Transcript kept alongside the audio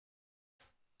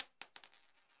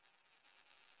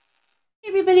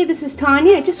Everybody, this is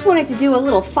Tanya. I just wanted to do a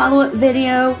little follow-up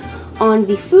video on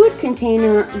the food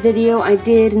container video I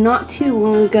did not too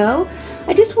long ago.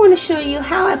 I just want to show you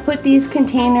how I put these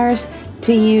containers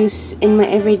to use in my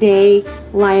everyday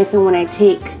life and when I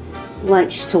take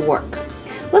lunch to work.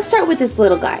 Let's start with this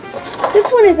little guy.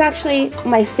 This one is actually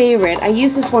my favorite. I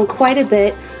use this one quite a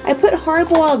bit. I put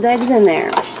hard-boiled eggs in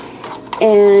there.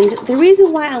 And the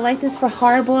reason why I like this for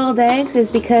hard-boiled eggs is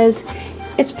because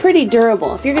it's pretty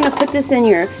durable. If you're going to put this in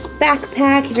your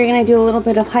backpack, if you're going to do a little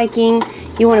bit of hiking,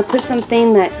 you want to put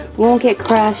something that won't get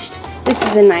crushed, this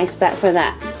is a nice bet for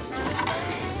that.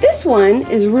 This one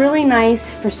is really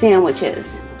nice for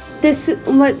sandwiches. This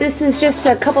is just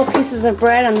a couple pieces of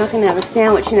bread. I'm not going to have a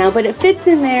sandwich now, but it fits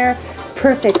in there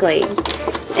perfectly.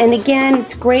 And again,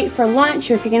 it's great for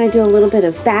lunch or if you're going to do a little bit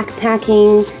of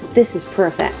backpacking, this is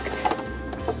perfect.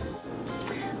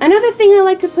 Another thing I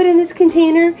like to put in this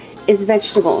container is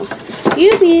vegetables.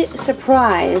 You'd be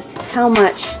surprised how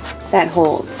much that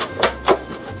holds.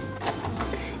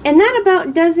 And that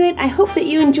about does it. I hope that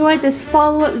you enjoyed this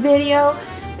follow-up video.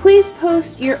 Please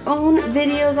post your own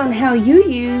videos on how you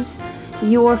use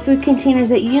your food containers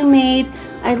that you made.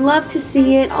 I'd love to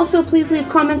see it. Also, please leave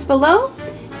comments below,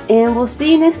 and we'll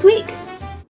see you next week.